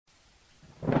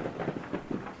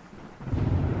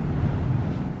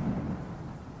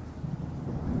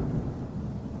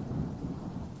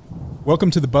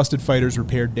Welcome to the Busted Fighters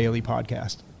Repaired Daily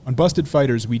podcast. On Busted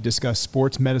Fighters, we discuss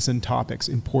sports medicine topics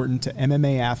important to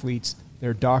MMA athletes,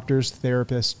 their doctors,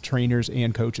 therapists, trainers,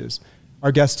 and coaches.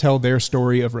 Our guests tell their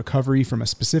story of recovery from a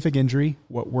specific injury,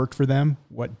 what worked for them,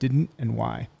 what didn't, and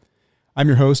why. I'm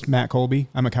your host, Matt Colby.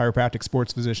 I'm a chiropractic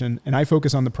sports physician, and I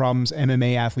focus on the problems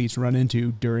MMA athletes run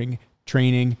into during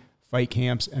training, fight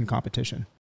camps, and competition.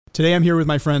 Today, I'm here with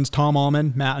my friends Tom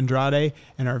Allman, Matt Andrade,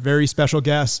 and our very special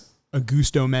guest,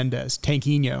 Augusto Mendez,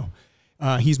 Tanquinho.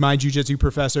 He's my jiu-jitsu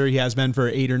professor. He has been for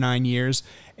 8 or 9 years.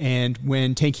 And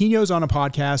when Tanquinho's on a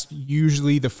podcast,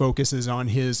 usually the focus is on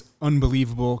his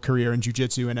unbelievable career in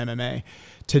jiu-jitsu and MMA.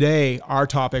 Today, our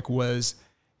topic was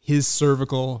his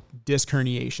cervical disc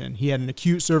herniation. He had an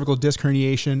acute cervical disc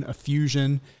herniation, a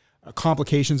fusion,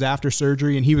 complications after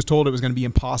surgery, and he was told it was going to be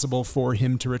impossible for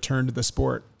him to return to the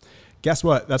sport. Guess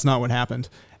what? That's not what happened.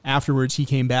 Afterwards, he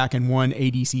came back and won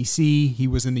ADCC. He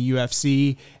was in the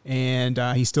UFC, and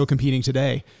he's still competing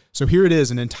today. So here it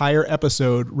is, an entire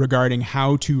episode regarding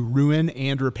how to ruin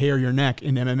and repair your neck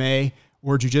in MMA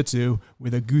or jiu-jitsu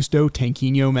with Augusto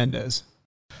Tanquinho Mendez.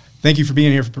 Thank you for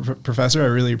being here, Professor. I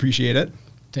really appreciate it.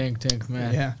 Thanks,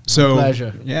 man. Yeah. So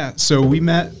pleasure. Yeah. So we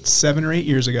met 7 or 8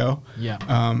 years ago. Yeah.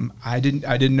 I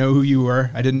didn't know who you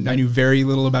were. I knew very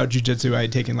little about jiu-jitsu. I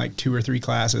had taken like 2 or 3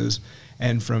 classes.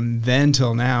 And from then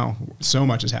till now, so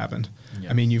much has happened.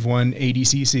 Yeah. I mean, you've won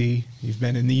ADCC, you've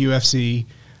been in the UFC,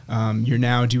 you're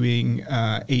now doing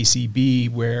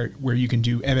ACB where you can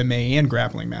do MMA and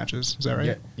grappling matches. Is that right?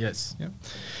 Yeah. Yes. Yeah.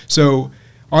 So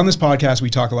on this podcast,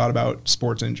 we talk a lot about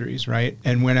sports injuries, right?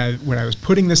 And when I was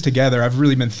putting this together, I've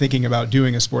really been thinking about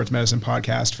doing a sports medicine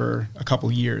podcast for a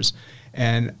couple years.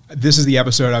 And this is the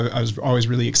episode I was always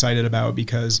really excited about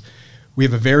because we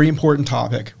have a very important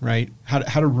topic, right? How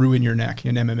to ruin your neck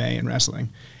in MMA and wrestling.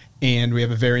 And we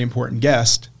have a very important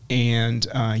guest, and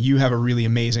you have a really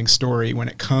amazing story when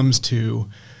it comes to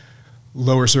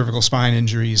lower cervical spine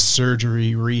injuries,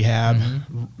 surgery, rehab,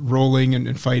 rolling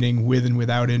and fighting with and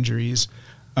without injuries.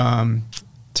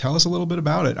 Tell us a little bit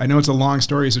about it. I know it's a long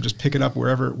story, so just pick it up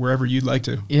wherever you'd like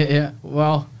to. Yeah.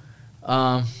 Well,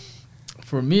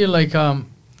 for me, like I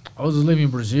was living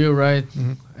in Brazil, right?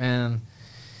 And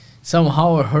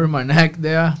somehow I hurt my neck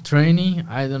there training.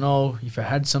 I don't know if I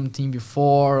had something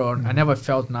before or I never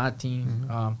felt nothing.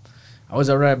 I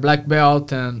was already a black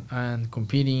belt and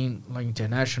competing like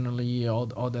internationally, all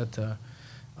that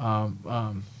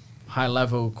high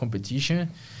level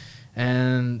competition.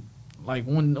 And like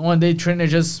one day training, I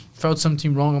just felt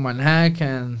something wrong on my neck,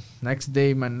 and next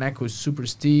day my neck was super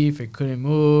stiff. I couldn't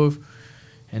move,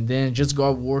 and then it just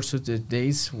got worse as the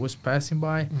days was passing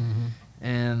by,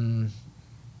 and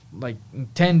like in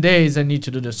 10 days I need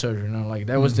to do the surgery, like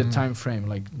that was the time frame,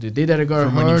 like the day that I got hurt.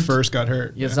 From when you first got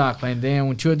hurt. Exactly. Yeah. And then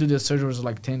until I do the surgery, it was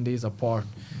like 10 days apart.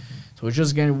 So it was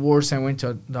just getting worse. I went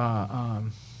to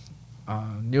the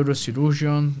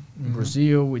neurosurgeon in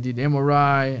Brazil. We did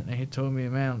MRI, and he told me,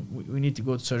 man, we need to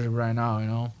go to surgery right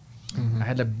now, I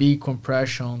had a big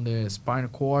compression on the spinal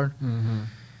cord.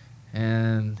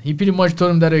 And he pretty much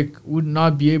told him that I would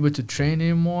not be able to train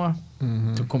anymore,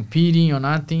 to competing or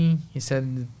nothing. He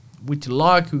said, with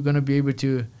luck, we're going to be able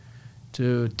to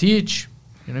teach,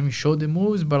 show the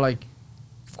moves, but like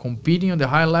competing on the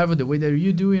high level, the way that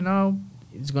you do it now,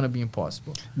 it's going to be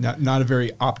impossible. Not a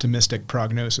very optimistic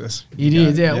prognosis. It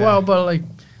is, yeah. Well, but like,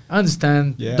 I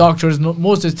understand doctors,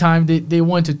 most of the time, they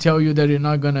want to tell you that you're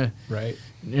not going to, right?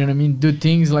 Do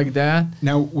things like that.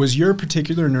 Now, was your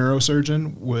particular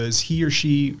neurosurgeon, was he or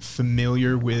she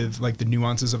familiar with like the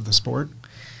nuances of the sport?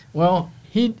 Well,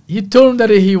 he told him that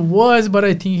he was, but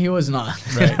I think he was not.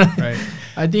 Right.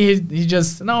 I think he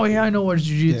just, I know what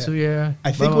jiu-jitsu,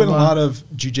 I think when a lot of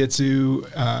jiu-jitsu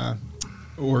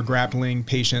or grappling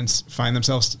patients find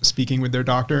themselves speaking with their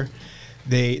doctor,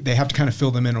 they have to kind of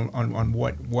fill them in on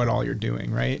what all you're doing,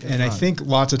 right? That's right. I think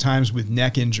lots of times with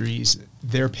neck injuries,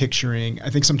 they're picturing, I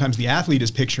think sometimes the athlete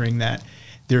is picturing that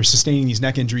they're sustaining these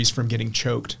neck injuries from getting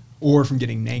choked or from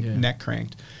getting neck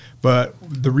cranked. But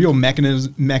the real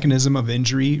mechanism of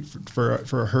injury for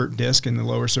a hurt disc in the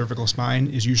lower cervical spine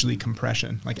is usually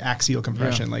compression, like axial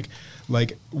compression, like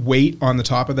weight on the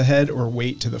top of the head or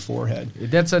weight to the forehead.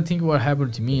 That's, I think, what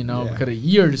happened to me, because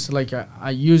years, like I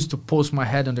used to post my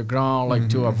head on the ground, like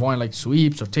to avoid like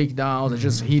sweeps or takedowns, or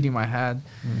just hitting my head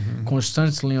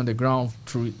constantly on the ground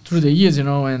through the years,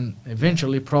 and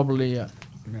eventually probably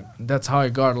that's how I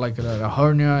got like a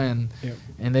hernia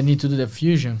and they need to do the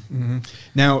fusion.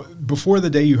 Now, before the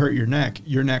day you hurt your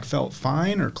neck felt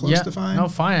fine or close to fine? No,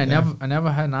 fine. I never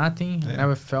had nothing. I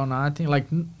never felt nothing. Like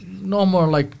normal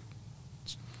like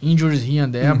injuries here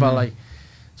and there, but like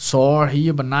sore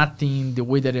here, but nothing the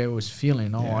way that I was feeling.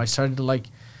 You know, I started like,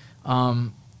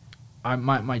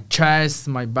 my chest,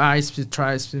 my biceps,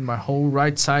 triceps, my whole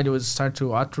right side was start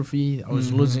to atrophy. I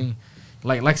was losing,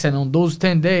 like I said, on those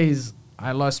 10 days,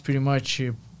 I lost pretty much,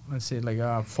 let's say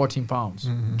like 14 pounds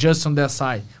just on that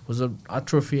side. It was a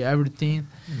atrophy, everything,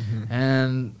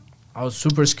 and I was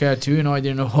super scared too. You know, I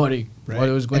didn't know what it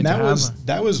was going to happen.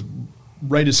 That was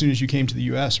right as soon as you came to the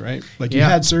U.S., right? Like you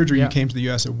had surgery, you came to the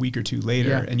U.S. a week or two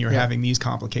later, and you're having these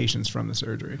complications from the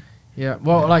surgery. Yeah,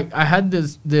 well, like I had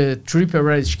the trip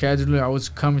already scheduled. I was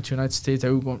coming to United States.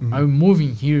 I'm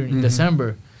moving here in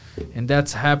December, and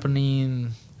that's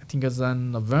happening, I think it's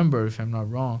in November, if I'm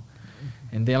not wrong.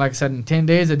 And then, like I said, in 10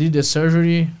 days, I did the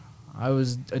surgery. I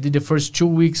did the first 2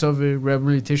 weeks of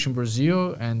rehabilitation in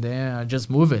Brazil, and then I just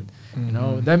moved it. You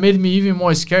know, that made me even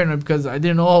more scared, you know, because I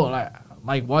didn't know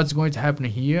like what's going to happen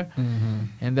here.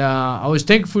 And I was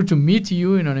thankful to meet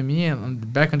you, you know what I mean?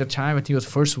 And back in the time, I think it was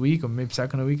first week or maybe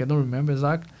second week, I don't remember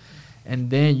exactly. And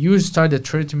then you started the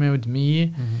treatment with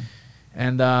me,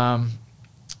 and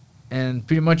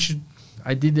pretty much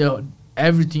I did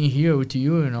everything here with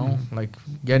you, you know, like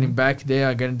getting back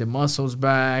there, getting the muscles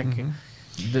back,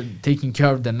 taking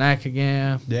care of the neck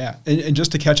again. Yeah, and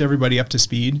just to catch everybody up to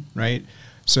speed, right?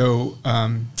 So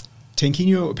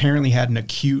Tanquinho apparently had an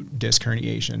acute disc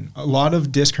herniation. A lot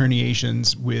of disc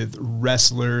herniations with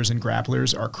wrestlers and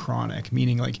grapplers are chronic,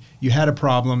 meaning like you had a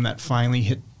problem that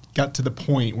finally got to the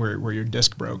point where your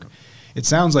disc broke. It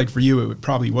sounds like for you it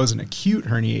probably was an acute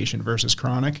herniation versus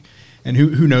chronic. And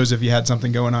who knows if you had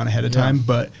something going on ahead of time,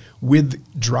 but with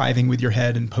driving with your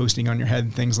head and posting on your head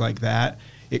and things like that,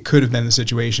 it could have been the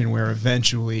situation where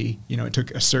eventually, you know, it took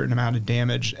a certain amount of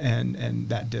damage and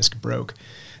that disc broke.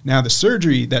 Now, the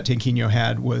surgery that Tanquinho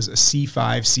had was a C5,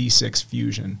 C6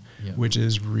 fusion, which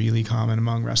is really common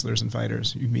among wrestlers and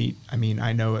fighters.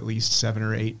 I know at least 7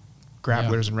 or 8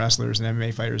 grapplers and wrestlers and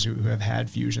MMA fighters who have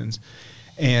had fusions.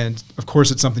 And, of course,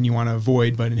 it's something you want to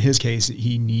avoid, but in his case,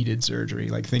 he needed surgery.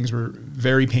 Like, things were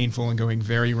very painful and going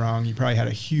very wrong. He probably had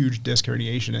a huge disc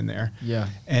herniation in there. Yeah.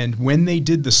 And when they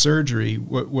did the surgery,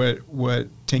 what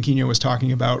Tanquinho was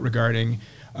talking about regarding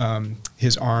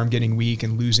his arm getting weak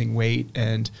and losing weight,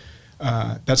 and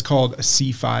that's called a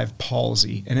C5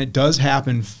 palsy. And it does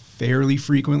happen fairly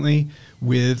frequently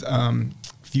with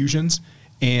fusions.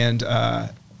 And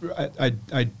I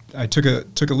took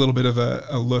a little bit of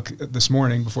a look this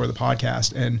morning before the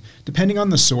podcast, and depending on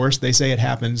the source, they say it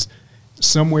happens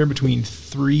somewhere between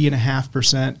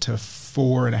 3.5% to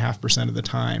 4.5% of the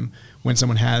time when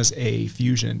someone has a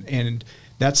fusion, and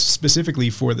that's specifically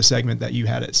for the segment that you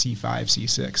had at C5,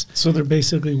 C6. So they're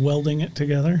basically welding it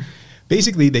together?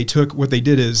 Basically, what they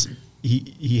did is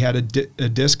he had a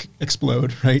disc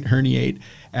explode, right, herniate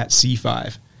at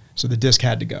C5, so the disc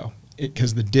had to go.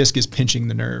 Because the disc is pinching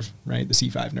the nerve, right, the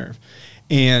C5 nerve.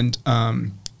 And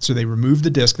so they remove the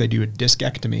disc. They do a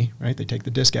discectomy, right? They take the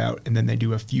disc out, and then they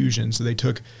do a fusion. So they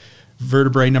took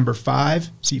vertebrae number 5,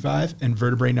 C5, and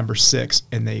vertebrae number 6,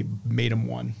 and they made them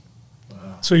one.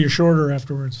 Wow. So you're shorter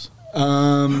afterwards?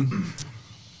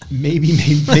 Maybe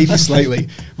slightly.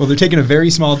 Well, they're taking a very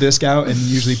small disc out and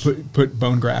usually put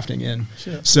bone grafting in.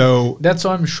 Shit. So that's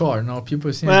why I'm short. No,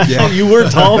 people see. You were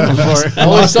tall before. I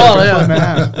was tall,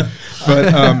 yeah.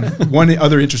 But one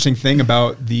other interesting thing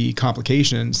about the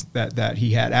complications that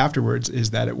he had afterwards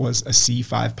is that it was a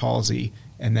C5 palsy,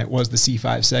 and that was the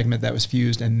C5 segment that was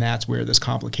fused, and that's where this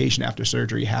complication after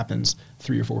surgery happens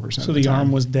 3 or 4% of the time. So the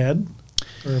arm was dead?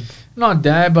 Or? Not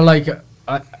dead, but like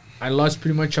I lost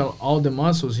pretty much all the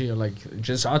muscles here, like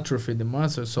just atrophied the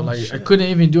muscles. So I couldn't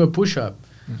even do a push-up,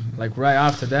 like right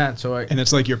after that. So and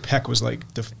it's like your pec was like,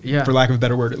 for lack of a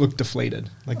better word, it looked deflated.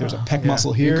 Like there's a pec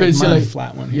muscle here, and see like,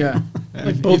 flat one. Yeah,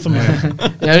 like both of them.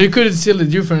 Yeah, you couldn't see the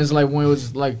difference. Like when it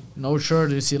was like no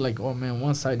shirt, you see like, oh man,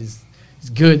 one side is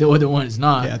good, the other one is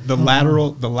not. Yeah, the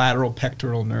lateral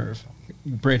pectoral nerve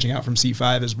branching out from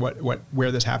C5 is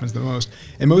where this happens the most.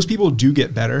 And most people do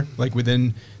get better. Like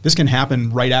this can happen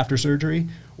right after surgery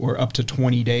or up to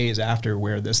 20 days after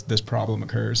where this problem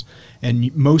occurs.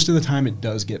 And most of the time it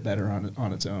does get better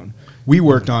on its own. We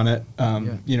worked on it,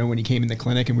 you know, when he came in the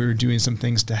clinic, and we were doing some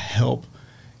things to help,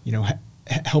 you know,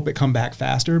 help it come back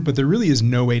faster. But there really is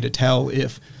no way to tell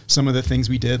if some of the things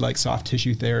we did, like soft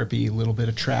tissue therapy, a little bit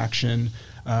of traction,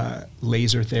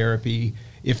 laser therapy,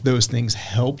 if those things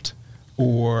helped,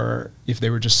 or if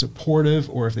they were just supportive,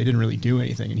 or if they didn't really do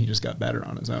anything and he just got better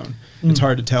on his own. It's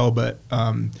hard to tell, but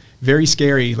very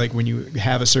scary, like when you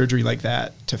have a surgery like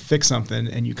that to fix something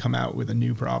and you come out with a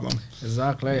new problem.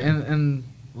 Exactly. And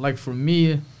like for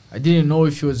me, I didn't know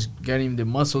if he was getting the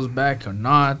muscles back or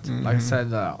not. Like I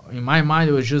said, in my mind,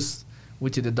 it was just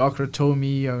which the doctor told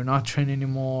me I will not train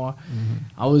anymore.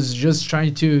 I was just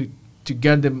trying to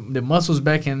get the muscles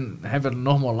back and have a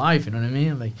normal life. You know what I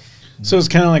mean? Like, So it's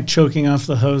kind of like choking off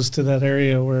the hose to that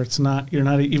area where you're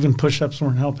not even push-ups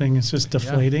weren't helping. It's just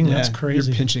deflating. Yeah, That's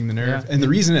crazy. You're pinching the nerve. Yeah. And the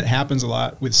reason it happens a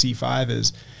lot with C5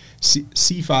 is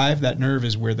C5, that nerve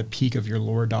is where the peak of your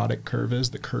lordotic curve is,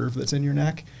 the curve that's in your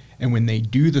neck. And when they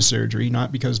do the surgery,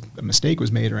 not because a mistake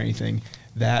was made or anything,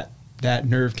 that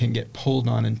nerve can get pulled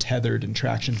on and tethered and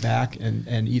tractioned back,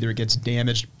 and either it gets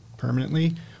damaged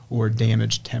permanently or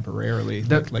damaged temporarily.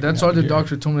 that's what why the happened here.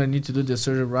 doctor told me I need to do the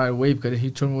surgery right away, because he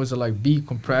told me it was like big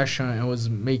compression and was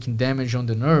making damage on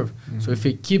the nerve. So if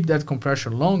I keep that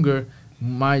compression longer,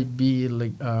 might be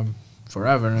like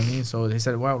forever. You know what I mean? So he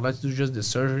said, well, let's do just the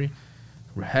surgery,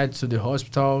 head to the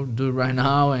hospital, do it right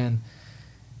now, and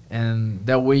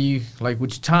that way, like,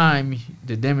 with time,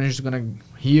 the damage is gonna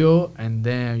heal, and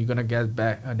then you're gonna get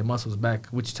back the muscles back.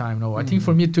 Which time? No, I think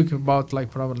for me it took about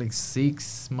like probably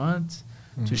 6 months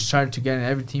to start to get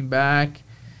everything back,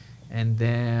 and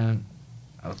then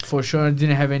for sure I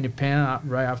didn't have any pain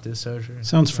right after the surgery.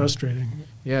 Sounds frustrating.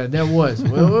 Yeah, that was.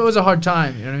 Well, it was a hard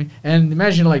time. You know what I mean? And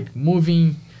imagine like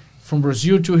moving from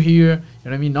Brazil to here. You know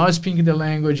what I mean? Not speaking the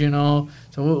language. You know,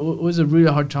 so it was a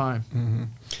really hard time.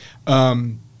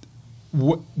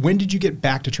 When did you get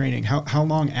back to training? How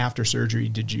long after surgery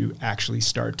did you actually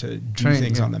start to do Train,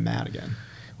 things yeah. on the mat again?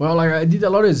 Well, like I did a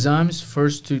lot of exams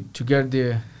first to get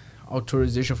the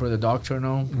authorization for the doctor.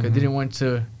 No, because I didn't want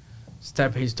to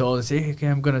step his toes and say, hey, okay,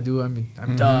 I'm gonna do.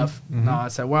 I'm tough. No, I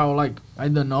said, well, like I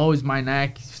don't know. It's my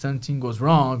neck. If something goes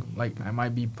wrong, like I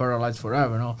might be paralyzed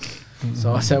forever. No,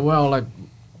 so I said, well, like,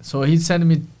 so he sent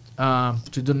me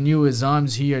to do new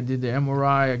exams here. I did the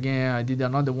MRI again. I did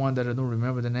another one that I don't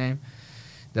remember the name.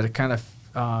 That kind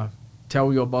of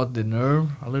tell you about the nerve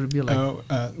a little bit,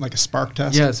 like like a spark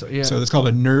test? Yes, yeah. So it's called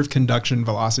a nerve conduction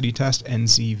velocity test,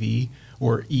 NCV,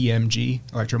 or EMG,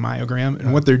 electromyogram.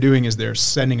 And what they're doing is they're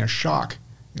sending a shock,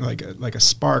 like a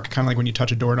spark, kind of like when you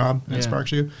touch a doorknob and it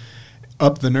sparks you,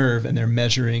 up the nerve, and they're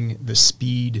measuring the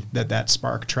speed that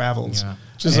spark travels. Yeah.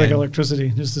 Just like electricity,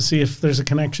 just to see if there's a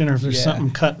connection or if there's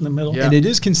something cut in the middle. Yeah. And it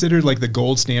is considered like the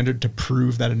gold standard to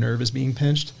prove that a nerve is being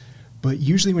pinched. But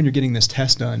usually when you're getting this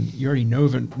test done, you already know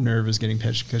if a nerve is getting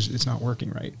pinched because it's not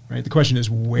working right? The question is,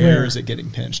 where is it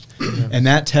getting pinched? And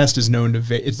that test is known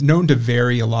to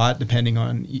vary a lot depending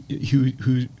on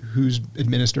who's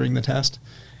administering the test.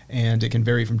 And it can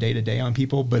vary from day to day on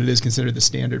people, but it is considered the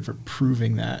standard for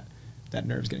proving that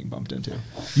nerve's getting bumped into.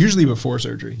 Usually before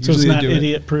surgery. So Usually it's not they do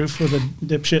idiot proof with a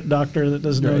dipshit doctor that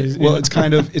doesn't know. Right. Well,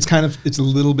 it's a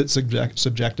little bit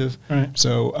subjective. Right.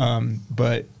 So,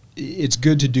 but it's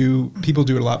good to do. People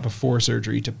do it a lot before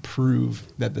surgery to prove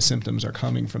that the symptoms are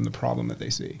coming from the problem that they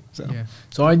see. So, yeah.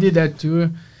 So I did that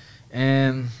too,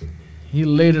 and he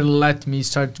later let me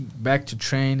start back to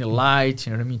train light.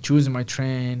 You know what I mean? Choosing my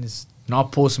trains,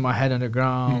 not posting my head on the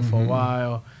ground for a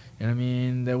while. You know what I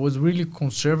mean? That was really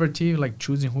conservative, like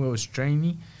choosing who I was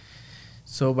training.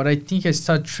 So, but I think I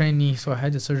started training. So I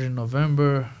had the surgery in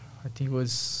November. I think it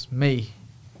was May.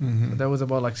 So that was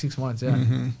about like 6 months. Yeah.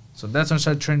 So that's when I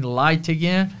started training light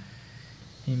again.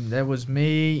 And that was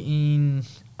May. In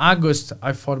August,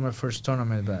 I fought my first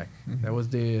tournament back. That was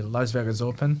the Las Vegas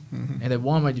Open, and I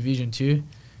won my division too.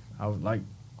 I was like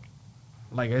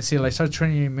I said, I started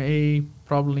training in May.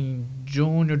 Probably in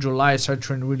June or July, I started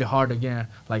training really hard again,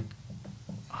 like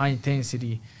high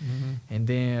intensity. And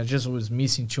then I just was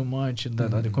missing too much in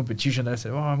the competition. I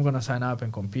said, oh, I'm gonna sign up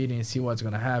and compete and see what's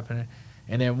gonna happen.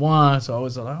 And then won, so I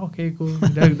was like, okay, cool,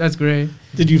 that's great.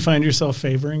 Did you find yourself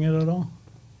favoring it at all?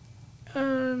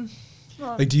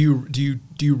 like, do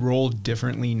you roll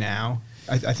differently now?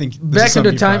 I think back in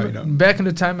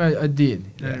the time I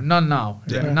did. Not now.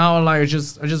 Yeah. Now, like I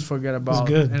just forget about.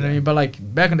 good. And then, but like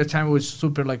back in the time, it was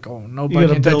super like, oh, nobody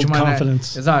can touch build my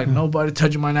confidence. neck. Exactly. Nobody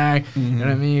touch my neck. You know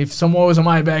what I mean? If someone was on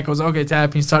my back, I was okay,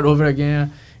 tapping, start over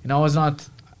again. And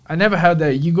I never had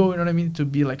that ego. You know what I mean? To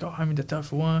be like, oh, I'm the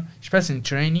tough one, especially in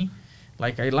training.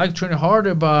 Like I like training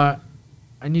harder, but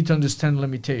I need to understand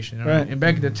limitation. You know? Right. And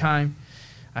back at the time,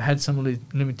 I had some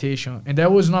limitation, and that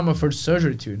was not my first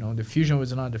surgery too. You know, the fusion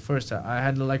was not the first. I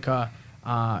had like a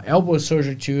elbow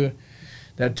surgery too,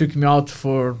 that took me out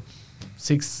for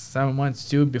 6-7 months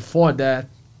too. Before that,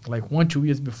 like 1-2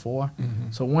 years before.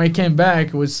 So when I came back,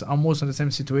 it was almost in the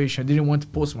same situation. I didn't want to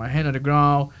post my hand on the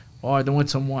ground, or I don't want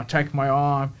someone attack my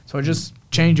arm. So I just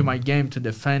changed my game to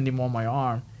defend him on my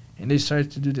arm, and they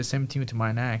started to do the same thing with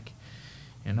my neck.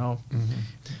 You know.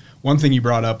 One thing you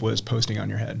brought up was posting on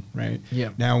your head, right? Yeah.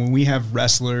 Now, when we have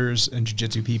wrestlers and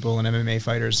jiu-jitsu people and MMA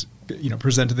fighters,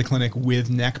 present to the clinic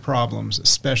with neck problems,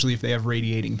 especially if they have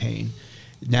radiating pain,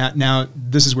 Now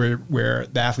this is where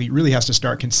the athlete really has to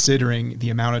start considering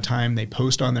the amount of time they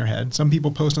post on their head. Some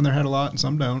people post on their head a lot and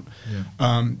some don't.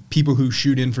 Yeah. People who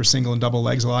shoot in for single and double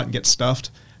legs a lot and get stuffed,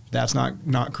 that's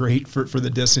not great for the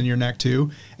discs in your neck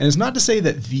too. And it's not to say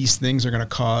that these things are going to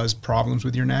cause problems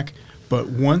with your neck, but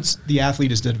once the athlete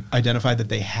has identified that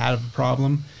they have a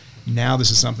problem, now this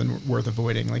is something worth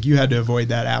avoiding. Like you had to avoid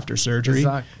that after surgery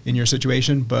in your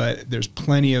situation, but there's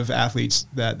plenty of athletes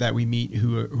that we meet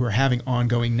who are having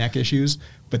ongoing neck issues,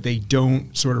 but they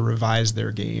don't sort of revise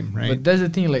their game, right? But that's the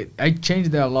thing, like I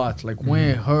changed that a lot. Like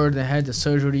when I heard I had the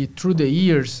surgery, through the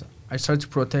years, I started to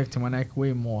protect my neck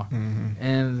way more.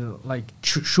 And like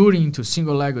shooting to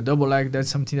single leg or double leg, that's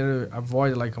something that I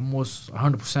avoid like almost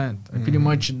 100%. I pretty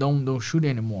much don't shoot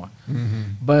anymore.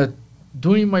 But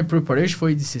during my preparation for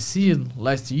ADCC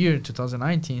last year,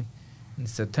 2019, in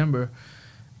September,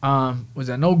 was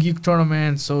a no-geek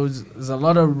tournament, so there's a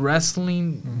lot of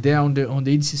wrestling there on the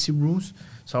ADCC rules.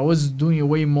 So I was doing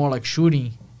way more like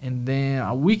shooting. And then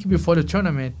a week before the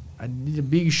tournament, I did a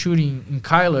big shooting in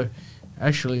Kyler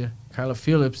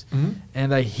Phillips,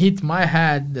 and I hit my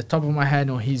head, the top of my head,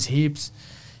 on his hips,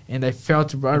 and I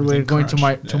felt right away going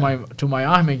to my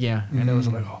arm again, and I was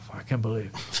like, oh, I can't believe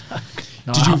it.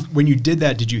 No, when you did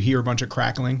that, did you hear a bunch of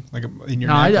crackling like in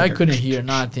your neck? No, I couldn't hear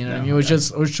nothing. I mean, it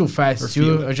was too fast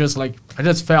too. I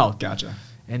just felt. Gotcha.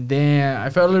 And then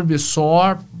I felt a little bit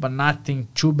sore, but nothing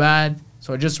too bad.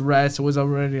 So I just rest. It was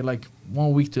already like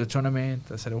 1 week to the tournament.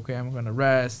 I said, okay, I'm gonna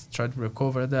rest, try to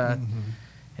recover that.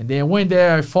 And then I went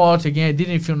there, I fought again. I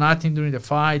didn't feel nothing during the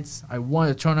fights. I won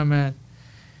the tournament.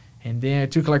 And then I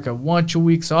took like 1-2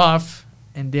 weeks off,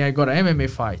 and then I got an MMA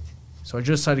fight. So I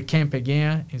just started camp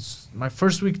again. It's my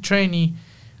first week training.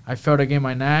 I felt again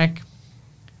my neck.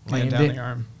 Laying down the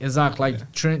arm. Exactly.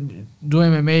 Doing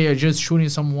MMA, I just shooting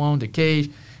someone on the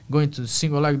cage, going to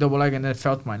single leg, double leg, and then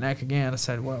felt my neck again. I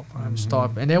said, well, I'm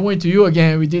stopped. And then I went to you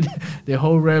again. We did the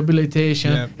whole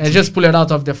rehabilitation. And I just pulled it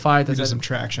out of the fight. I did some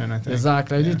traction, I think.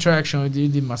 Exactly. I did traction. I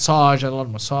did massage, a lot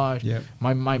of massage. Yep.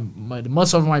 The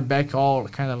muscle of my back all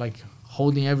kind of like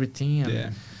holding everything.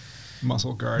 And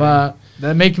muscle guard. But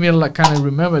that make me like kind of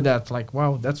remember that, like,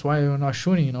 wow, that's why I'm not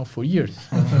shooting, for years.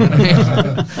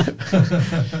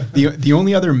 The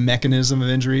only other mechanism of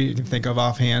injury you can think of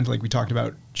offhand, like we talked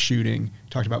about shooting,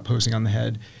 talked about posting on the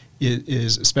head,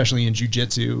 is especially in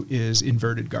jiu-jitsu, is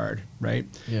inverted guard, right?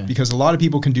 Yeah. Because a lot of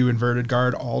people can do inverted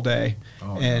guard all day,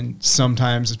 and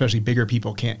sometimes, especially bigger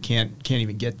people, can't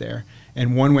even get there.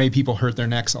 And one way people hurt their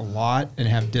necks a lot and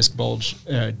have disc bulge,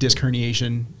 disc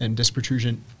herniation, and disc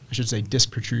protrusion. I should say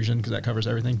disc protrusion because that covers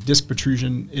everything. Disc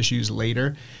protrusion issues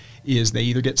later is they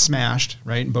either get smashed,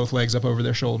 right, and both legs up over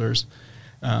their shoulders,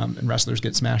 and wrestlers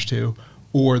get smashed too,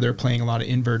 or they're playing a lot of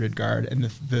inverted guard. And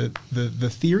the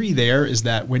theory there is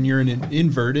that when you're in an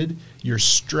inverted, you're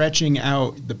stretching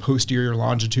out the posterior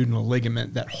longitudinal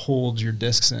ligament that holds your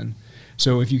discs in.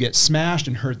 So if you get smashed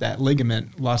and hurt that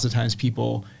ligament, lots of times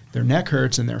people, their neck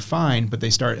hurts and they're fine, but they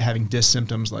start having disc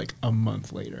symptoms like a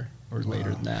month later or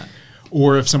later than that.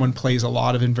 Or if someone plays a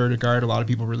lot of inverted guard, a lot of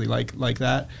people really like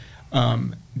that.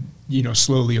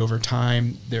 Slowly over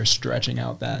time, they're stretching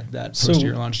out that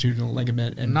posterior longitudinal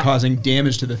ligament and causing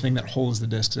damage to the thing that holds the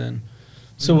discs in.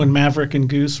 So when Maverick and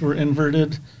Goose were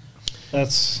inverted,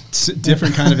 that's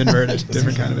different kind of inverted.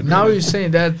 Different kind of inverted. Now you're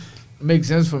saying that makes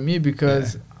sense for me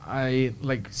because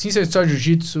since I started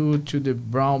jiu-jitsu to the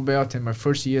brown belt in my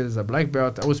first year as a black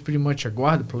belt, I was pretty much a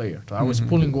guard player. So I was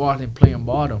pulling guard and playing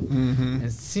bottom. And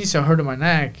since I hurt my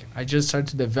neck, I just started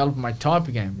to develop my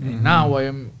top game. And now I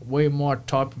am way more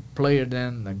top player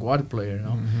than a guard player,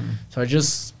 So I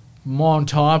just more on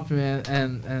top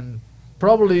and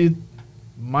probably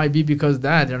might be because of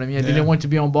that, you know what I mean? I didn't want to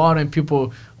be on bottom and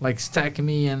people like stack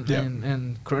me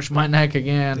and crush my neck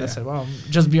again. I said, well,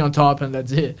 just be on top and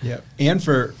that's it. Yeah. And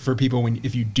for people,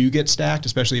 if you do get stacked,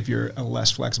 especially if you're a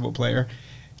less flexible player,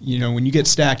 when you get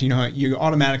stacked, you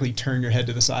automatically turn your head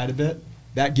to the side a bit.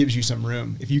 That gives you some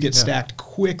room. If you get stacked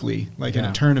quickly, like in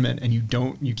a tournament, and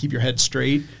you keep your head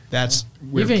straight, that's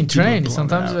where even in training.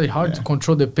 Sometimes it's hard to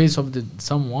control the pace of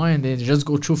someone, and they just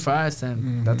go too fast,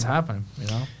 and that's happening.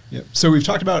 Yep. So we've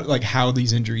talked about like how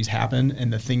these injuries happen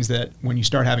and the things that when you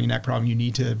start having a neck problem you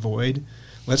need to avoid.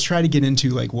 Let's try to get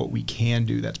into like what we can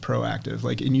do that's proactive.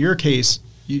 Like in your case,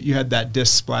 you had that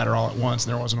disc splatter all at once.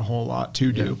 And there wasn't a whole lot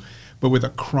to do. But with a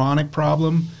chronic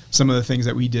problem, some of the things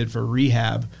that we did for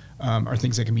rehab are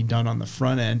things that can be done on the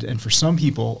front end. And for some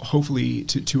people, hopefully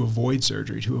to avoid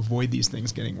surgery, to avoid these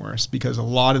things getting worse, because a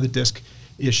lot of the disc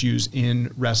issues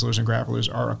in wrestlers and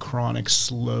grapplers are a chronic,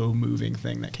 slow-moving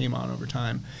thing that came on over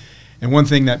time. And one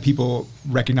thing that people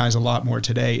recognize a lot more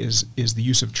today is the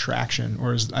use of traction,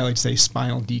 or as I like to say,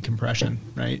 spinal decompression,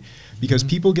 right? Because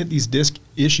people get these disc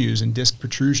issues and disc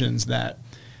protrusions that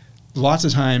lots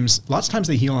of times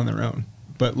they heal on their own,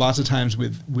 but lots of times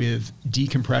with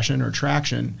decompression or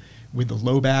traction with the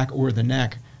low back or the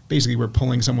neck, basically we're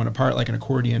pulling someone apart like an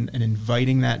accordion and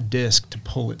inviting that disc to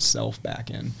pull itself back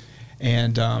in.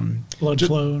 And blood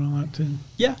flow and all that too.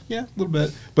 Yeah, a little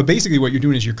bit. But basically what you're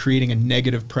doing is you're creating a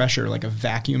negative pressure, like a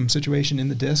vacuum situation in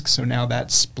the disc. So now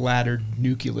that splattered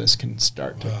nucleus can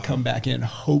start to come back in,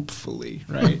 hopefully,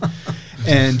 right?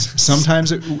 And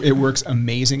sometimes it works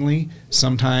amazingly.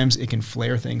 Sometimes it can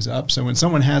flare things up. So when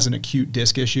someone has an acute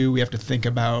disc issue, we have to think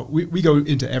about, we go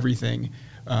into everything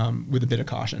with a bit of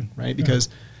caution, right? Because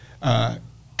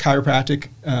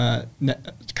chiropractic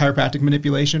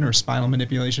manipulation or spinal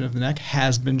manipulation of the neck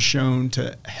has been shown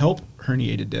to help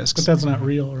herniated discs. But that's not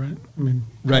real, right? I mean,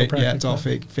 right? Yeah, it's all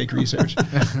fake research.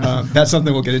 That's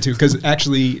something we'll get into because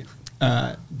actually,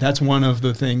 that's one of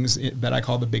the things that I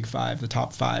call the big five, the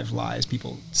top 5 lies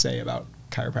people say about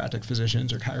chiropractic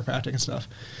physicians or chiropractic and stuff.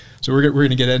 So we're going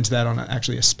to get into that on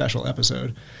actually a special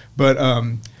episode.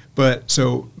 But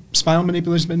so spinal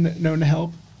manipulation has been known to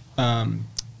help.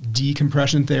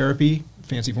 Decompression therapy,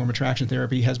 fancy form of traction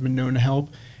therapy, has been known to help.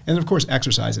 And of course,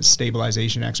 exercises,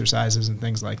 stabilization exercises and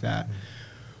things like that.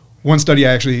 One study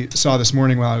I actually saw this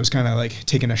morning while I was kind of like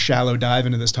taking a shallow dive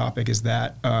into this topic is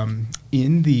that let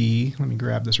me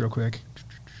grab this real quick.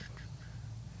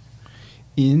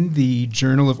 In the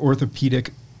Journal of Orthopedic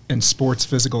and Sports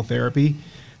Physical Therapy,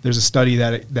 there's a study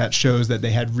that shows that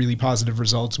they had really positive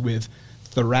results with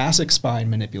thoracic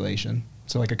spine manipulation.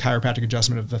 So like a chiropractic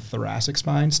adjustment of the thoracic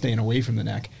spine, staying away from the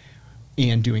neck,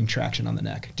 and doing traction on the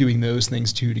neck. Doing those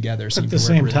things two together at the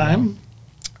same time?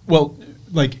 Well,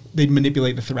 like they'd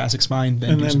manipulate the thoracic spine,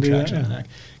 then do some traction on the neck.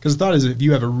 Because the thought is if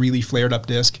you have a really flared up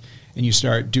disc and you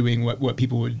start doing what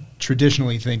people would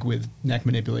traditionally think with neck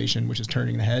manipulation, which is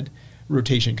turning the head,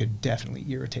 rotation could definitely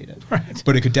irritate it. Right.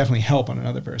 But it could definitely help on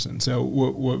another person. So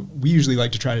what we usually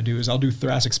like to try to do is I'll do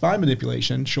thoracic spine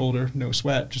manipulation, shoulder, no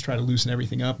sweat, just try to loosen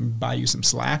everything up and buy you some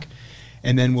slack.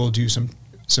 And then we'll do some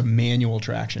manual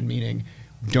traction, meaning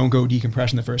don't go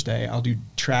decompression the first day. I'll do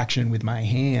traction with my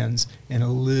hands and a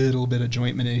little bit of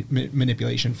joint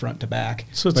manipulation front to back,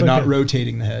 so it's but like not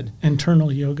rotating the head.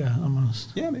 Internal yoga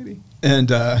almost. Yeah, maybe. And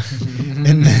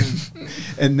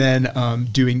then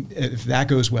doing, if that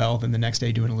goes well, then the next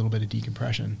day doing a little bit of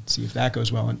decompression. See if that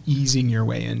goes well and easing your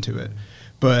way into it.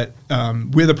 But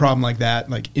with a problem like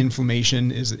that, like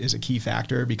inflammation is a key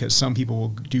factor because some people will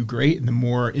do great, and the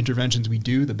more interventions we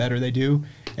do, the better they do.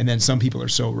 And then some people are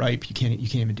so ripe you can't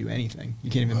even do anything.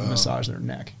 You can't even massage their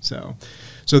neck. So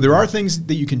there are things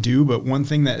that you can do, but one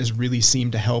thing that has really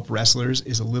seemed to help wrestlers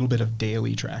is a little bit of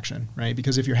daily traction, right?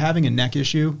 Because if you're having a neck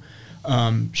issue,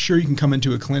 sure you can come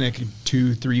into a clinic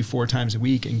 2, 3, 4 times a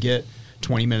week and get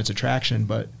 20 minutes of traction,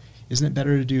 but isn't it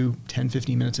better to do 10,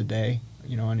 15 minutes a day?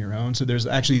 On your own. So there's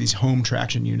actually these home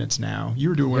traction units now. You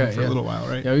were doing one for a little while,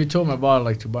 right? Yeah, you told me about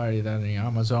like to buy that on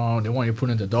Amazon. The one you put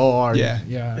in the door. Yeah.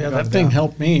 That thing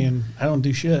helped me, and I don't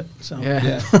do shit. So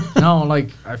No, like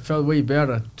I felt way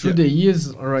better through the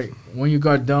years. All right, when you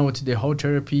got done with the whole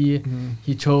therapy,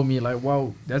 he told me like,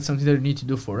 wow, that's something that you need to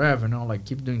do forever. Like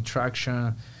keep doing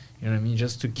traction. You know what I mean?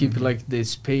 Just to keep like the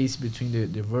space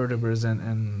between the vertebrae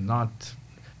and not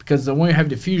because when you have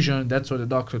the fusion, that's what the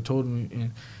doctor told me.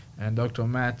 And Dr.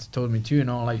 Matt told me too,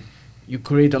 like you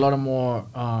create a lot of more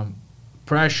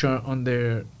pressure on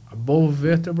the above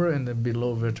vertebra and the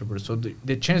below vertebra. So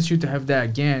the chance you to have that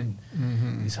again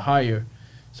is higher.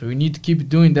 So you need to keep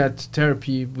doing that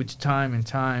therapy with time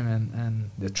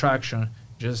and the traction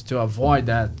just to avoid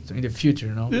that in the future,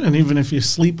 And even if you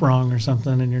sleep wrong or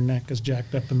something and your neck is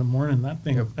jacked up in the morning, that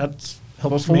thing, that's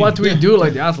helps for me. what we do,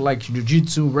 like that, like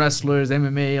jiu-jitsu, wrestlers,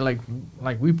 MMA,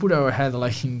 like we put our head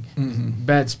like in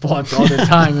bad spots all the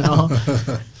time,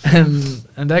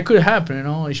 and that could happen,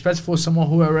 especially for someone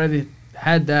who already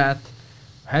had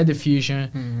the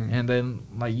fusion, and then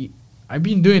like I've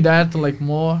been doing that like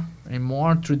more and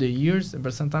more through the years,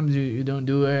 but sometimes you don't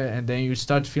do it, and then you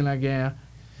start feeling again,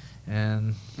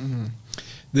 and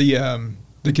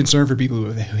the concern for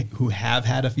people who have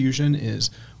had a fusion is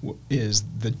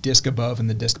the disc above and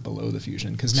the disc below the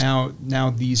fusion, because now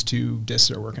these two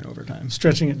discs are working overtime.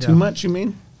 Stretching it too much, you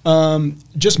mean?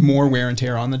 Just more wear and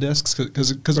tear on the discs,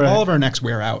 because all of our necks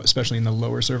wear out, especially in the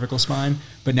lower cervical spine.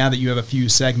 But now that you have a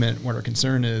fused segment, what our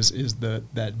concern is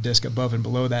that disc above and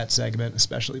below that segment,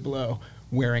 especially below,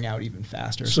 wearing out even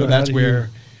faster. So that's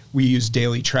where we use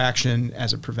daily traction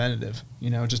as a preventative,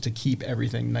 just to keep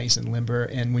everything nice and limber.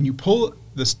 And when you pull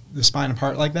the spine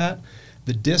apart like that,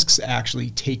 the discs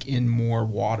actually take in more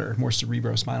water, more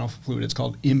cerebrospinal fluid. It's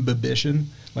called imbibition,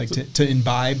 like to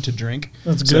imbibe, to drink.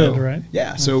 That's good, right?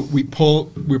 Yeah. So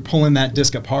we're pulling that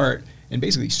disc apart and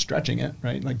basically stretching it,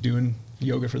 right? Like doing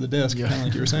yoga for the disc, kind of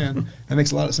like you were saying. That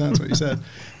makes a lot of sense what you said.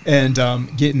 And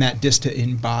getting that disc to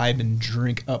imbibe and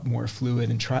drink up more fluid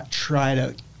and try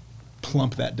to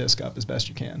plump that disc up as best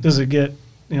you can. Does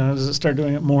it start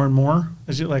doing it more and more?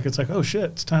 It's like, oh shit,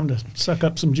 it's time to suck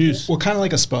up some juice. Well, kind of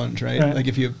like a sponge, right? Like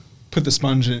if you put the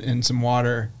sponge in some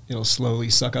water, it'll slowly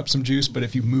suck up some juice. But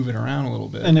if you move it around a little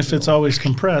bit, and if it's always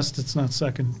compressed, it's not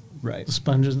sucking. Right. The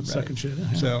sponge isn't sucking shit.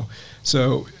 Yeah.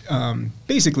 So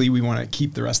basically, we want to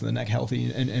keep the rest of the neck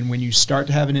healthy. And when you start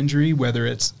to have an injury, whether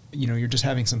it's you're just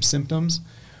having some symptoms,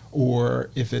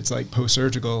 or if it's like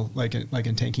post-surgical, like in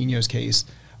Tanquinho's case.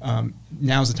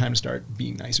 Now's the time to start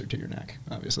being nicer to your neck,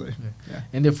 obviously. Yeah.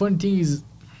 And the funny thing is,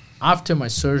 after my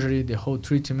surgery, the whole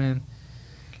treatment,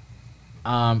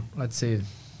 let's say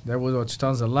that was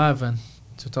 2011,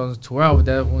 2012,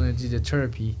 that when I did the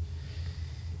therapy.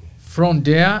 From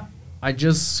there, I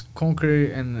just conquered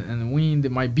and win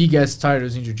my biggest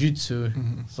titles in jiu-jitsu.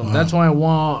 Mm-hmm. So that's why I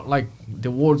won like the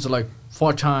awards like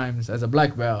 4 times as a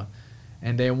black belt.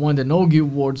 And then won the no-gi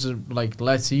awards like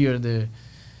last year, the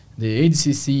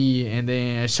ADCC, and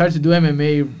then I started to do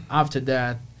MMA after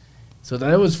that. So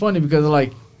that was funny because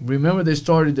remember the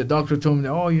story, the doctor told me,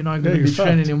 oh, you're not going to be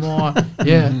training anymore.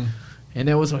 Yeah. Mm-hmm. And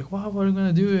I was like, wow, what are you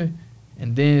going to do?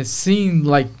 And then seeing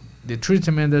the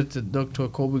treatment that Dr.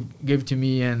 Kobe gave to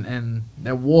me and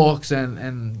that works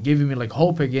and giving me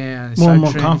hope again. More and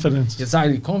more confidence.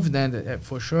 Exactly, confident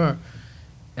for sure.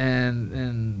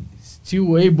 And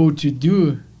still able to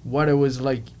do what I was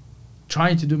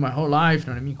trying to do my whole life, you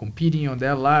know what I mean, competing on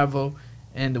that level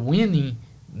and winning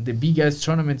the biggest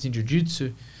tournaments in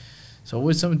jiu-jitsu. So it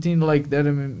was something like that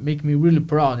that make me really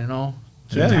proud, you're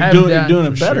doing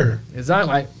it better. Sure.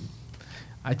 Exactly.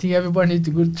 I think everybody needs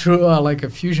to go through a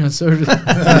fusion surgery.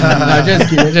 No, just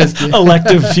kidding.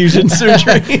 Elective fusion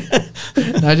surgery.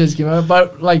 No, just kidding.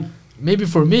 But maybe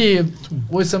for me, it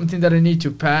was something that I need to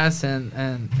pass and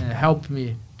help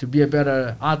me to be a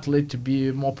better athlete, to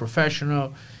be more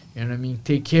professional. You know what I mean?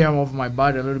 Take care of my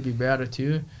body a little bit better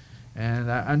too,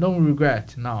 and I don't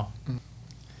regret now.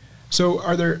 So,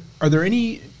 is there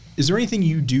anything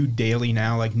you do daily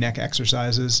now, like neck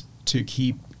exercises, to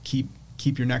keep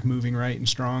your neck moving right and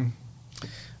strong?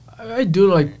 I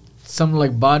do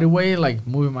some body weight,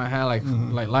 moving my head,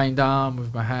 lying down,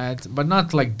 move my head, but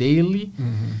not daily.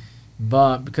 Mm-hmm.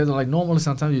 But because normally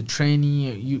sometimes you're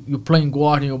training, you playing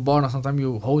guard in your body, sometimes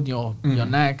you hold your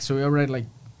neck, so you're already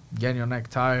getting your neck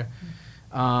tired.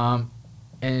 And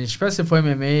especially for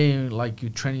MMA, you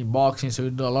training boxing, so you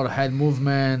do a lot of head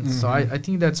movements. Mm-hmm. So I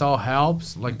think that's all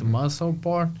helps, the muscle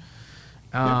part.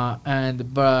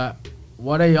 But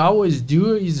what I always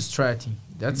do is stretching.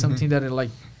 That's something that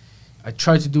I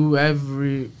try to do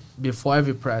before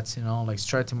every practice,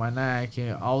 stretching my neck,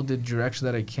 all the direction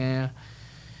that I can.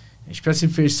 Especially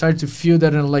if I start to feel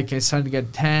that I start to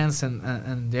get tense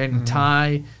and then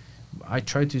tight. I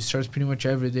try to stretch pretty much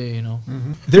every day,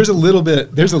 Mm-hmm. There's a little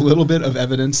bit of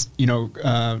evidence,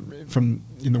 from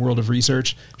in the world of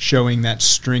research showing that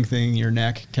strengthening your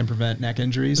neck can prevent neck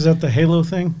injuries. Is that the halo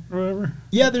thing or whatever?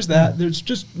 Yeah, there's that. There's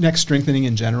just neck strengthening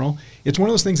in general. It's one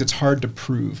of those things that's hard to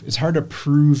prove. It's hard to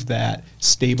prove that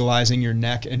stabilizing your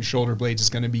neck and shoulder blades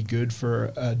is going to be good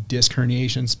for a disc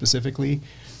herniation specifically,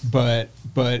 but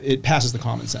it passes the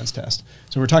common sense test.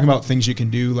 So we're talking about things you can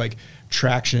do like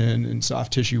traction and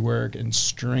soft tissue work and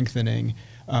strengthening.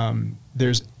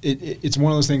 It's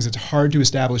one of those things that's hard to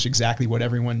establish exactly what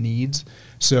everyone needs.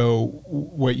 So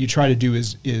what you try to do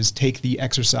is take the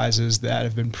exercises that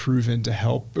have been proven to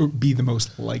help or be the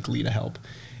most likely to help.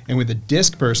 And with a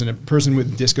person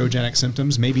with discogenic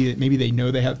symptoms, maybe they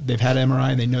know they've had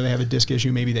MRI and they know they have a disc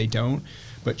issue, maybe they don't,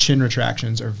 but chin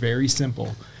retractions are very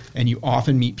simple. And you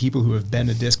often meet people who have been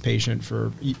a disc patient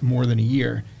for more than a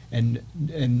year, and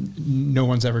no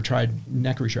one's ever tried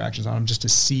neck retractions on them just to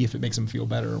see if it makes them feel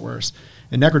better or worse.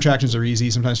 And neck retractions are easy.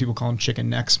 Sometimes people call them chicken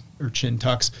necks or chin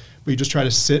tucks, but you just try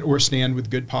to sit or stand with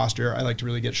good posture. I like to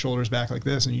really get shoulders back like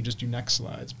this, and you just do neck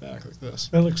slides back like this.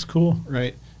 That looks cool.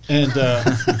 Right. And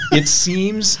it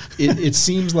seems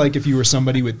like if you were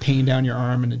somebody with pain down your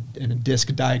arm and a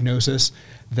disc diagnosis,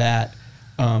 that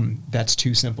that's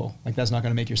too simple. That's not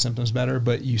going to make your symptoms better,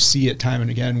 but you see it time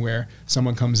and again where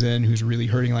someone comes in who's really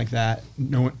hurting like that.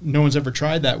 No one's ever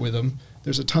tried that with them.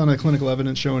 There's a ton of clinical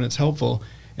evidence showing it's helpful,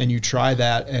 and you try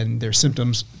that and their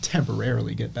symptoms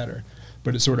temporarily get better.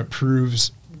 But it sort of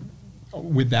proves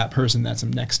with that person that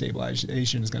some neck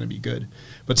stabilization is going to be good.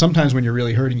 But sometimes when you're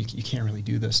really hurting, you can't really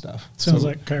do this stuff. Sounds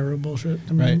like chiro bullshit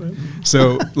to me. Right. But.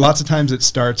 So lots of times it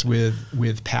starts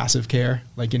with passive care,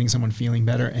 like getting someone feeling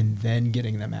better and then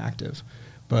getting them active.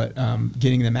 But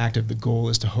getting them active, the goal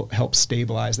is to help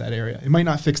stabilize that area. It might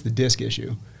not fix the disc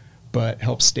issue, but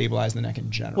help stabilize the neck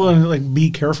in general. Well, and like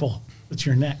be careful. It's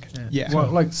your neck. Yeah. Well,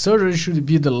 like surgery should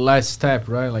be the last step,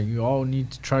 right? Like you all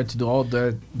need to try to do all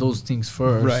those things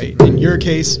first. Right. In your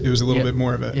case, it was a little bit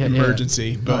more of an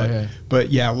emergency, yeah. but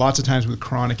lots of times with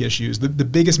chronic issues, the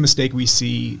biggest mistake we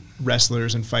see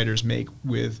wrestlers and fighters make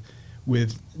with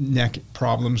neck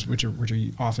problems, which are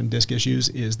often disc issues,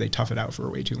 is they tough it out for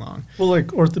way too long. Well,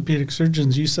 like orthopedic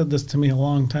surgeons, you said this to me a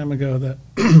long time ago that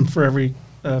for every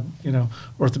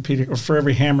orthopedic, or for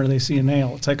every hammer they see a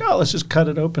nail, it's like, oh, let's just cut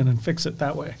it open and fix it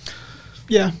that way.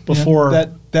 Yeah, before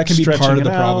that can be part of the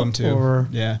problem too. Or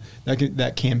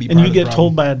that can be. And part you of get the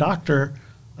told by a doctor,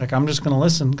 like, I'm just going to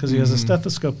listen because he has a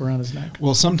stethoscope around his neck.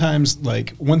 Well, sometimes,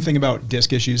 like, one thing about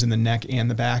disc issues in the neck and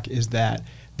the back is that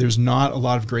there's not a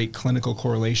lot of great clinical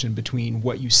correlation between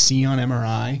what you see on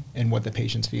MRI and what the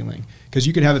patient's feeling. Because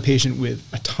you could have a patient with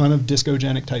a ton of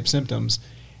discogenic type symptoms,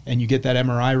 and you get that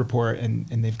MRI report, and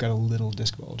they've got a little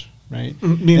disc bulge, right?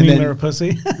 Meaning they're a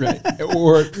pussy, right?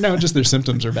 Or no, just their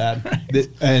symptoms are bad. Right.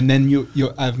 And then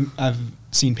I've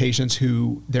seen patients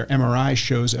who their MRI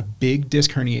shows a big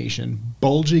disc herniation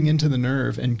bulging into the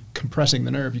nerve and compressing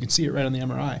the nerve. You can see it right on the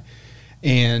MRI.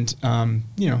 And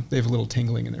they have a little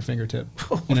tingling in their fingertip.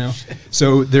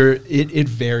 So it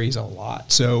varies a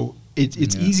lot. So it's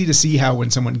easy to see how when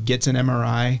someone gets an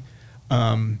MRI,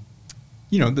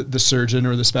 the surgeon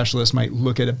or the specialist might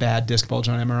look at a bad disc bulge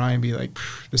on MRI and be like,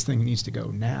 this thing needs to go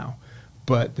now.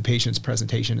 But the patient's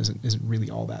presentation isn't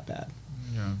really all that bad.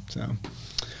 Yeah. So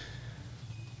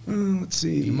let's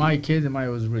see. In my case, mine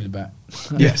was really bad.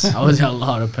 Yes. I was in a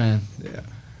lot of pain. Yeah.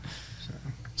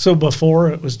 So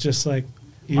before it was just like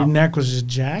your neck was just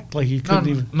jacked, like you couldn't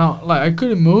even. No, like I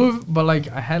couldn't move, but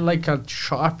like I had like a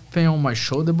sharp pain on my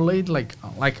shoulder blade, like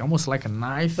almost like a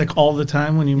knife. Like all the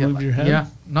time when you moved your head. Yeah,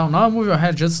 no, not moving your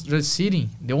head, just sitting.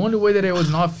 The only way that I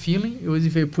was not feeling it was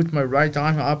if I put my right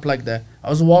arm up like that. I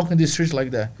was walking the street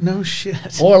like that. No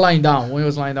shit. Or lying down. When I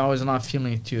was lying down, I was not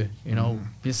feeling it too.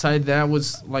 Beside that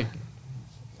was like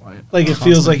it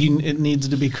feels like it needs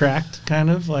to be cracked,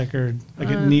 kind of like, or like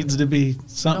it needs to be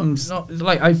something. No,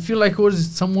 like I feel like it was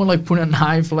someone like putting a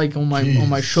knife like on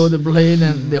my shoulder blade,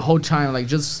 and the whole time like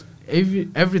just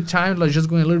every time like just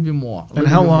going a little bit more. And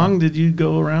how long did you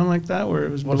go around like that? Where it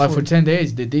was? Well, like for 10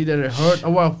 days. The day that it hurt.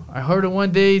 I heard it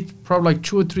one day. Probably like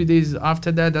 2 or 3 days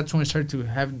after that. That's when I started to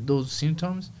have those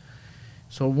symptoms.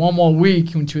 So 1 more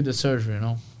week until the surgery.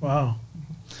 Wow.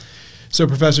 So,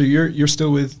 Professor, you're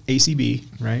still with ACB,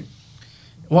 right?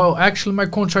 Well, actually, my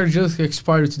contract just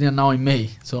expired today now in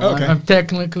May, so I'm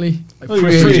technically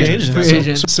free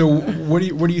agent. So, what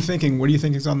are you thinking? What do you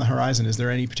think is on the horizon? Is there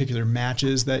any particular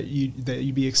matches that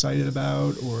you'd be excited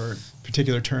about, or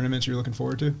particular tournaments you're looking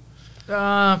forward to?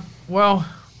 Well,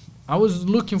 I was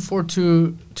looking forward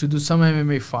to do some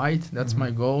MMA fight. That's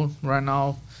my goal right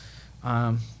now.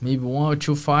 Maybe 1 or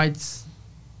 2 fights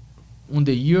on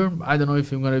the year. I don't know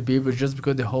if I'm gonna be able, just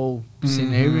because the whole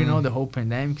scenario, the whole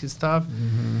pandemic and stuff.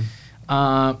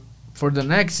 For the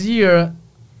next year,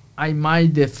 I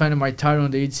might defend my title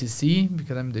on the HCC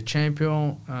because I'm the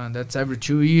champion. That's every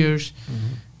 2 years.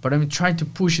 But I'm trying to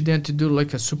push them to do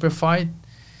like a super fight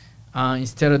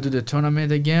instead of do the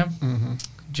tournament again.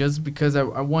 Just because I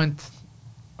want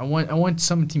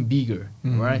something bigger,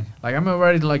 right? Like I'm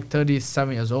already like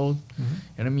 37 years old,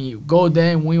 and I mean, go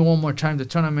there and win 1 more time the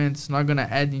tournament. It's not gonna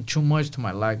add in too much to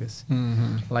my legacy.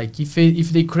 Like if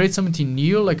they create something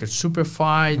new, like a super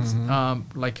fight,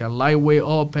 like a lightweight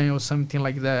open or something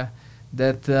like that,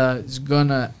 that is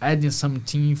gonna add in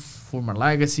something for my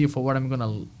legacy, for what I'm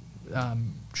gonna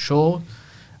show.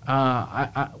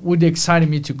 I would excite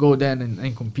me to go there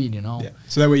and compete, Yeah.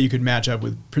 So that way you could match up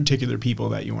with particular people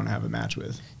that you want to have a match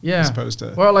with. Yeah. As opposed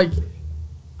to. Well, like,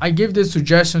 I gave the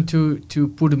suggestion to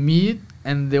put me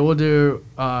and the other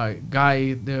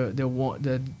guy,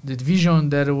 the division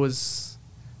that was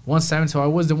 170. So I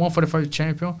was the 145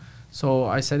 champion. So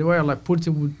I said, well, like, put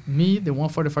it with me, the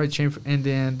 145 champion, and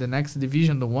then the next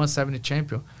division, the 170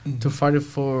 champion, to fight it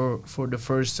for the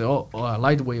first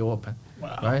lightweight open.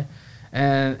 Wow. Right.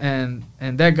 And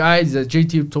that guy is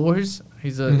JT Torres.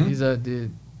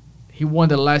 He won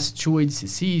the last 2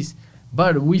 ADCCs,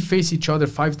 but we faced each other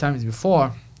 5 times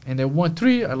before, and I won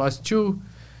 3, I lost 2.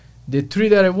 The 3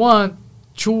 that I won,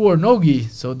 2 were no-gi.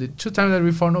 So the 2 times that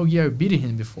we fought no-gi, I beat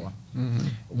him before.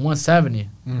 170,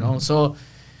 So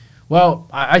Well,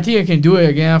 I think I can do it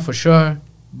again for sure.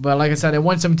 But like I said, I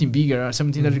want something bigger,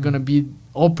 something that is gonna be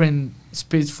open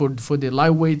space for the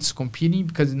lightweights competing,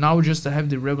 because now we just have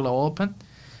the regular open,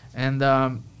 and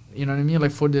you know what I mean.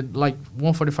 Like for the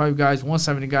 145 guys,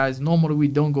 170 guys, normally we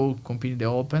don't go compete in the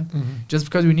open, just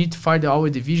because we need to fight our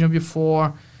division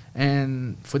before.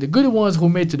 And for the good ones who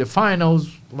made to the finals,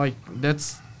 like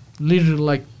that's literally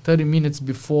like 30 minutes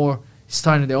before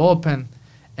starting the open.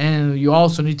 And you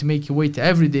also need to make your weight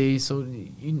every day, so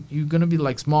you're gonna be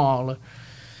like smaller.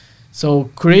 So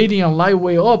creating a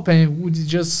lightweight open would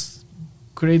just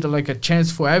create like a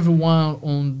chance for everyone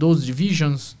on those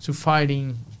divisions to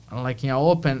fighting like in an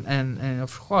open, and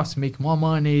of course make more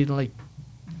money, like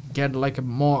get like a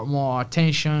more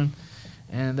attention.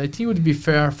 And I think it would be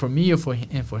fair for me or for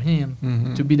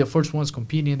him to be the first ones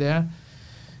competing there.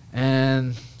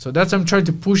 And so that's I'm trying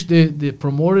to push the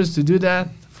promoters to do that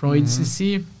from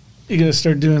HCC. You gotta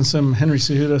start doing some Henry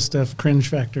Cejudo stuff, cringe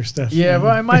factor stuff. Yeah,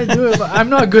 well, I might do it, but I'm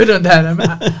not good on that.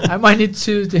 I might need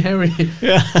to Henry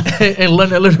and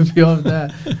learn a little bit of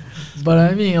that. But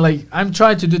I mean, like, I'm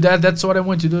trying to do that. That's what I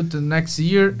want to do the next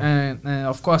year. And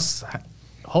of course,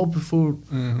 hopefully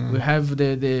we have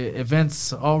the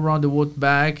events all around the world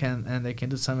back, and they can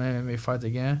do some MMA fights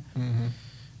again.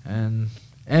 And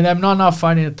I'm not now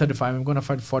fighting at 35. I'm going to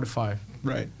fight 45.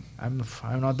 Right. I'm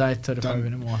not that 35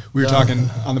 anymore. We were talking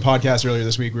on the podcast earlier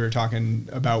this week. We were talking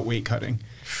about weight cutting,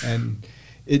 and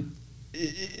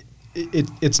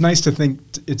it's nice to think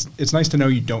it's nice to know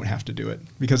you don't have to do it,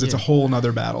 because it's a whole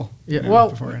nother battle. Yeah. You know, well,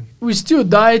 beforehand. we still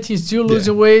dieting, still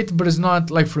losing weight, but it's not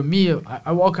like for me.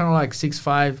 I walk around like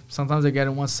 6'5". Sometimes I get in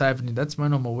 170. That's my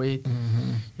normal weight. You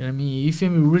know what I mean? If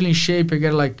I'm really in shape, I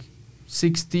get like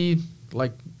 60,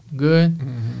 like good,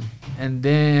 and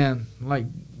then like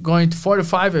going to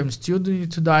 45, I'm still doing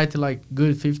to diet like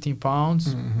good 15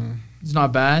 pounds. It's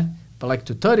not bad, but like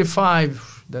to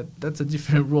 35, that's a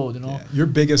different road, you know. Yeah. Your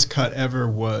biggest cut ever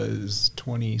was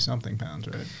 20-something pounds,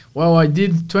 right? Well, I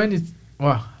did 20.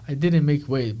 Well, I didn't make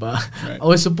weight, but I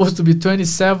was supposed to be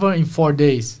 27 in 4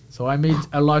 days, so I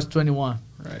lost 21.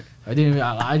 Right. I didn't.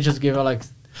 I just gave her like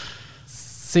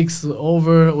 6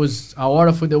 over. It was a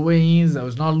order for the weigh-ins. I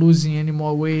was not losing any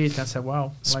more weight. I said,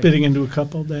 wow. Spitting into a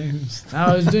cup all day.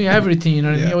 I was doing everything, you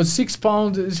know what I mean? It was 6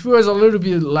 pounds. If it was a little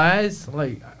bit less,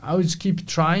 like, I would keep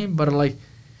trying, but like,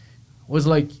 was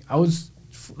like, I was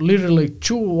literally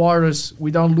 2 orders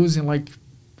without losing like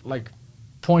 0.0,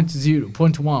 0.1,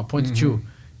 0.2.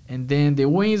 And then the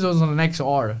weigh-ins was on the next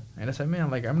order. And I said, man,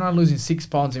 like, I'm not losing 6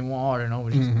 pounds in 1 order, you know?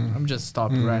 I'm just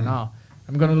stopping right now.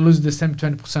 I'm going to lose the same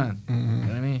 20%. You know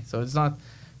what I mean? So it's not...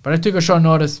 But I took a short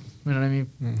notice, you know what I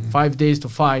mean? 5 days to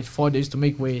fight, 4 days to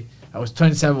make weight. I was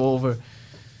 27 over.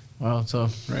 Well, so...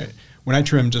 Right. When I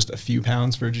trim just a few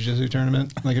pounds for a jiu-jitsu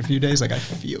tournament, like a few days, like I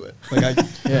feel it. Like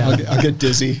I'll get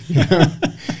dizzy. You know?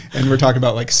 And we're talking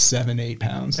about like 7-8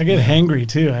 pounds. I get hangry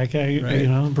too. You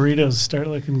know, burritos start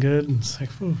looking good, and it's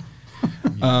like, whew.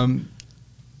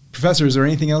 Professor, is there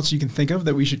anything else you can think of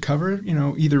that we should cover, you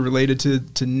know, either related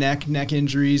to neck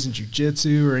injuries and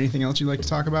jiu-jitsu, or anything else you'd like to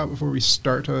talk about before we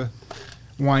start to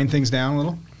wind things down a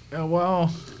little?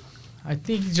 Well, I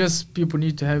think just people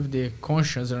need to have the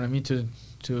conscience, you know what I mean,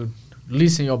 to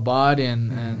listen your body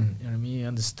and you know what I mean,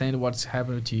 understand what's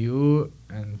happening to you,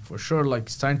 and for sure, like,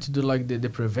 starting to do like the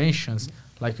preventions,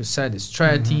 like you said, the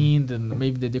stretching, then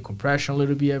maybe the decompression a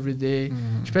little bit every day,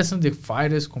 especially the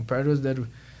fighters, competitors that...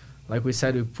 Like we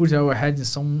said, we put our head in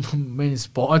so many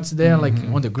spots there, like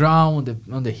on the ground,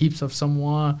 on the hips of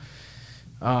someone.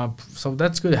 So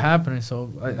that's good happening.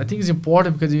 So I think it's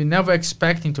important, because you're never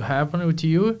expecting to happen with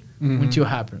you until it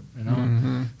happen, you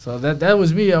know. So that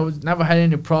was me. I never had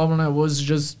any problem. I was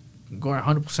just going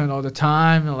 100% all the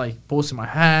time, and like posting my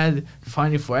head,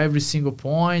 finding for every single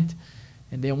point.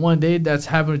 And then one day that's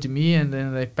happened to me, and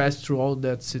then I passed through all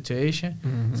that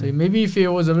situation. So maybe if I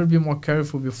was a little bit more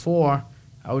careful before,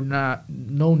 I would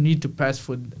no need to pass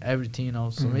for everything, you know.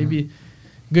 So maybe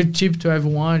good tip to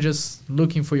everyone, just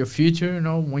looking for your future, you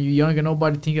know. When you're younger,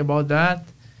 nobody think about that.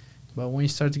 But when you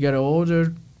start to get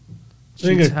older,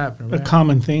 things happen, right? A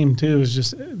common theme, too, is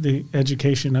just the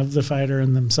education of the fighter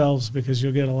and themselves, because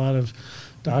you'll get a lot of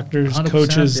doctors,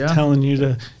 coaches telling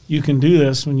you you can do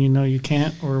this when you know you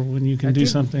can't, or when you can do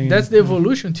something. That's the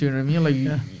evolution, too, you know what I mean?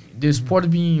 Like, the sport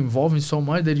being involved in so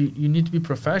much that you need to be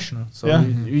professional. So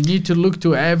you need to look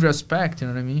to every aspect, you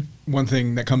know what I mean? One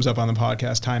thing that comes up on the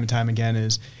podcast time and time again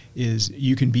is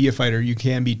you can be a fighter, you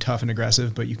can be tough and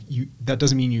aggressive, but you that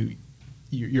doesn't mean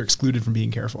you're excluded from being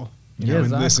careful, you know,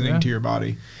 and listening to your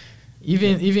body.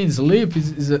 Even sleep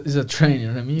is a training, you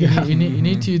know what I mean? You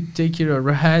need to take your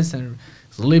rest and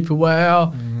sleep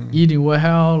well, eating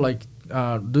well, like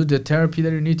do the therapy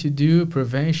that you need to do,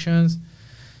 preventions.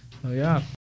 So yeah.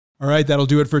 All right, that'll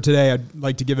do it for today. I'd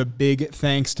like to give a big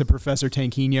thanks to Professor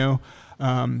Tanquinho.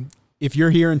 If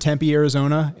you're here in Tempe,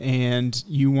 Arizona, and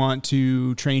you want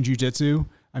to train jiu-jitsu,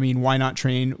 I mean, why not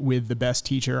train with the best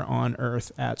teacher on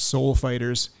earth at Soul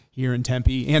Fighters here in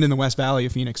Tempe and in the West Valley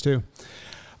of Phoenix too.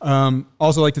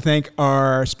 Also like to thank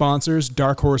our sponsors,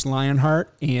 Dark Horse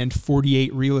Lionheart and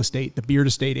 48 Real Estate, the Beard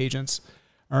Estate agents.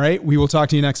 All right, we will talk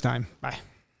to you next time. Bye.